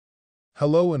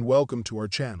Hello and welcome to our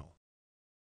channel.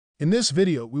 In this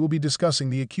video, we will be discussing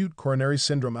the acute coronary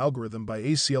syndrome algorithm by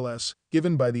ACLS,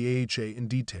 given by the AHA in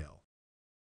detail.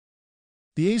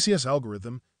 The ACLS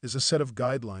algorithm is a set of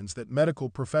guidelines that medical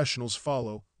professionals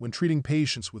follow when treating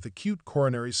patients with acute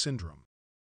coronary syndrome.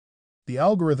 The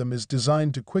algorithm is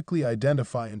designed to quickly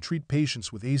identify and treat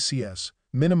patients with ACS,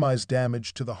 minimize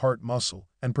damage to the heart muscle,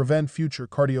 and prevent future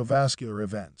cardiovascular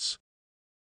events.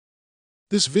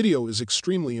 This video is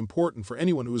extremely important for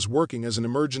anyone who is working as an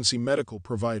emergency medical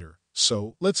provider,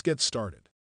 so let's get started.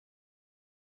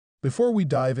 Before we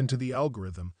dive into the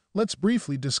algorithm, let's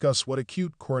briefly discuss what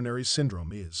acute coronary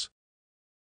syndrome is.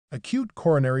 Acute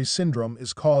coronary syndrome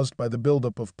is caused by the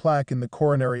buildup of plaque in the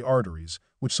coronary arteries,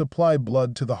 which supply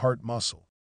blood to the heart muscle.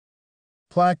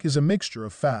 Plaque is a mixture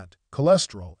of fat,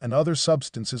 cholesterol, and other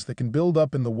substances that can build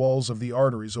up in the walls of the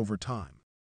arteries over time.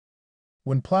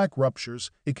 When plaque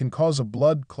ruptures, it can cause a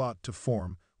blood clot to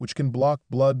form, which can block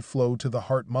blood flow to the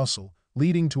heart muscle,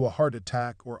 leading to a heart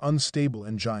attack or unstable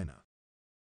angina.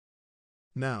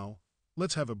 Now,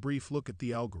 let's have a brief look at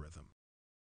the algorithm.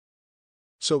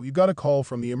 So, you got a call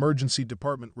from the emergency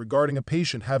department regarding a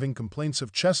patient having complaints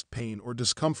of chest pain or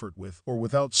discomfort with or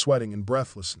without sweating and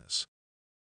breathlessness.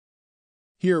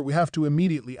 Here, we have to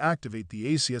immediately activate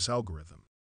the ACS algorithm.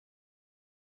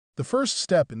 The first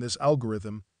step in this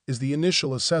algorithm is the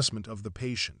initial assessment of the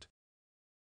patient.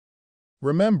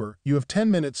 Remember, you have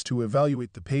 10 minutes to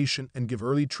evaluate the patient and give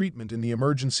early treatment in the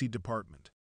emergency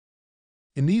department.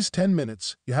 In these 10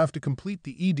 minutes, you have to complete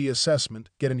the ED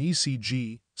assessment, get an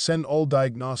ECG, send all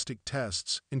diagnostic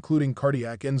tests, including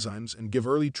cardiac enzymes, and give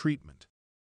early treatment.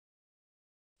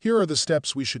 Here are the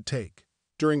steps we should take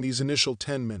during these initial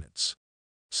 10 minutes.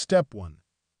 Step 1.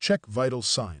 Check vital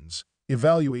signs.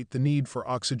 Evaluate the need for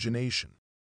oxygenation.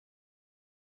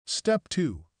 Step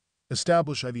 2.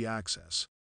 Establish IV access.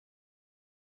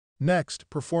 Next,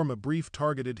 perform a brief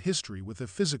targeted history with a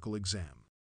physical exam.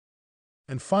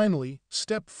 And finally,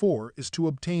 Step 4 is to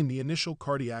obtain the initial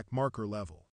cardiac marker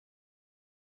level.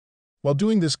 While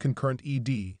doing this concurrent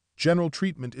ED, general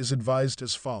treatment is advised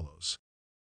as follows.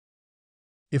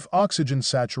 If oxygen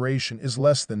saturation is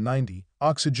less than 90,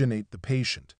 oxygenate the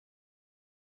patient.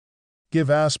 Give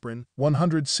aspirin,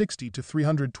 160 to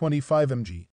 325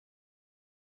 mg.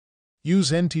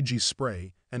 Use NTG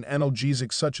spray and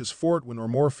analgesics such as Fortwin or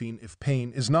morphine if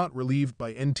pain is not relieved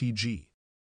by NTG.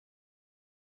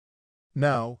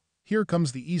 Now, here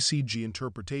comes the ECG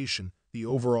interpretation. The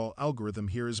overall algorithm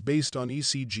here is based on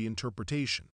ECG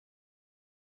interpretation.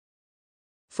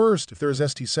 First, if there is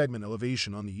ST segment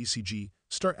elevation on the ECG,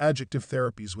 start adjunctive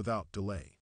therapies without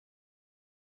delay.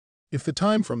 If the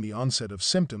time from the onset of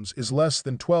symptoms is less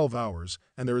than 12 hours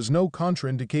and there is no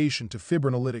contraindication to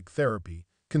fibrinolytic therapy,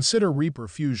 consider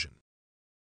reperfusion.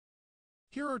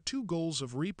 Here are two goals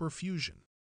of reperfusion: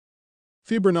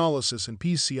 fibrinolysis and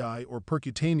PCI or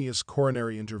percutaneous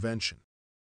coronary intervention.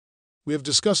 We have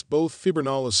discussed both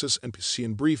fibrinolysis and PCI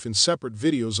in brief in separate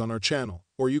videos on our channel,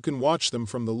 or you can watch them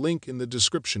from the link in the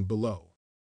description below.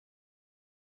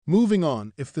 Moving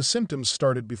on, if the symptoms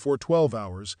started before 12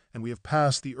 hours and we have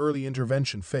passed the early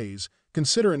intervention phase,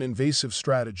 consider an invasive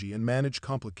strategy and manage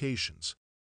complications.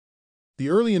 The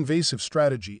early invasive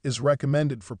strategy is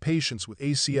recommended for patients with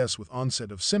ACS with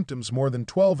onset of symptoms more than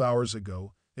 12 hours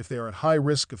ago if they are at high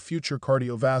risk of future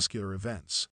cardiovascular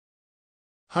events.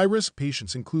 High-risk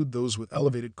patients include those with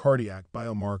elevated cardiac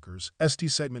biomarkers, ST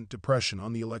segment depression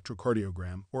on the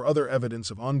electrocardiogram, or other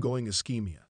evidence of ongoing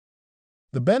ischemia.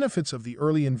 The benefits of the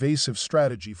early invasive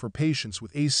strategy for patients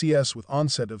with ACS with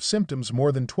onset of symptoms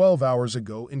more than 12 hours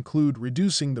ago include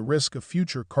reducing the risk of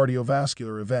future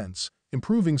cardiovascular events,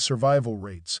 improving survival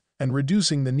rates, and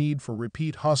reducing the need for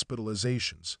repeat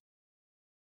hospitalizations.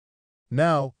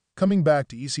 Now, coming back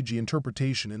to ECG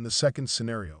interpretation in the second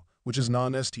scenario, which is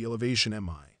non-ST elevation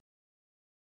MI.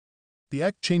 The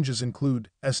ECG changes include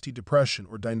ST depression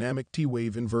or dynamic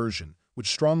T-wave inversion, which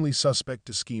strongly suspect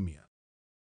ischemia.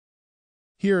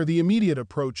 Here, the immediate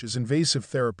approach is invasive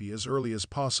therapy as early as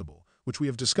possible, which we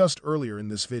have discussed earlier in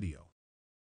this video.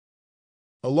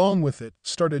 Along with it,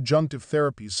 start adjunctive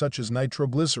therapies such as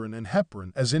nitroglycerin and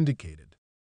heparin as indicated.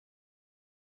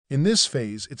 In this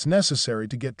phase, it's necessary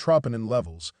to get troponin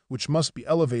levels, which must be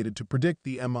elevated to predict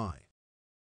the MI.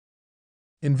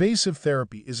 Invasive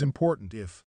therapy is important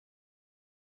if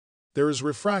there is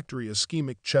refractory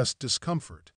ischemic chest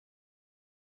discomfort,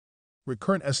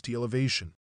 recurrent ST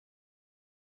elevation,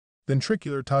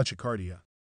 ventricular tachycardia,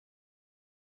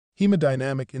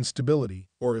 hemodynamic instability,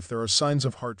 or if there are signs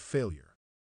of heart failure.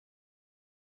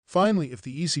 Finally, if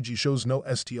the ECG shows no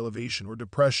ST elevation or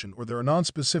depression or there are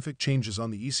nonspecific changes on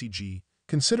the ECG,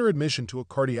 consider admission to a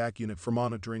cardiac unit for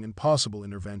monitoring and possible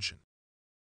intervention.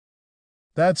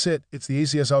 That's it, it's the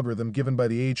ACLS algorithm given by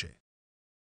the AHA.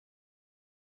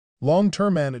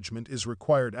 Long-term management is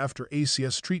required after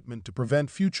ACLS treatment to prevent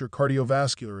future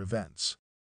cardiovascular events.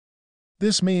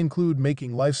 This may include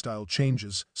making lifestyle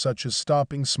changes such as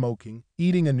stopping smoking,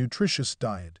 eating a nutritious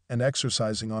diet, and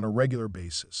exercising on a regular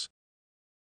basis.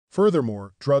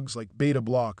 Furthermore, drugs like beta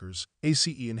blockers, ACE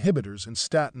inhibitors, and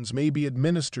statins may be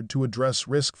administered to address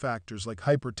risk factors like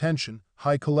hypertension,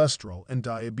 high cholesterol, and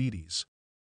diabetes.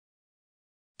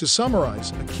 To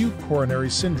summarize, acute coronary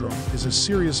syndrome is a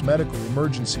serious medical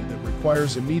emergency that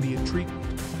requires immediate treatment.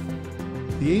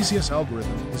 The ACLS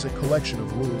algorithm is a collection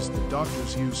of rules that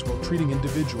doctors use while treating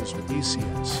individuals with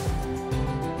ACLS.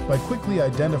 By quickly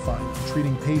identifying and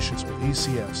treating patients with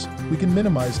ACLS, we can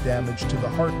minimize damage to the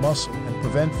heart muscle and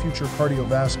prevent future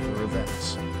cardiovascular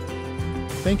events.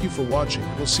 Thank you for watching.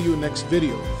 We'll see you in the next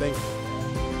video. Thank you.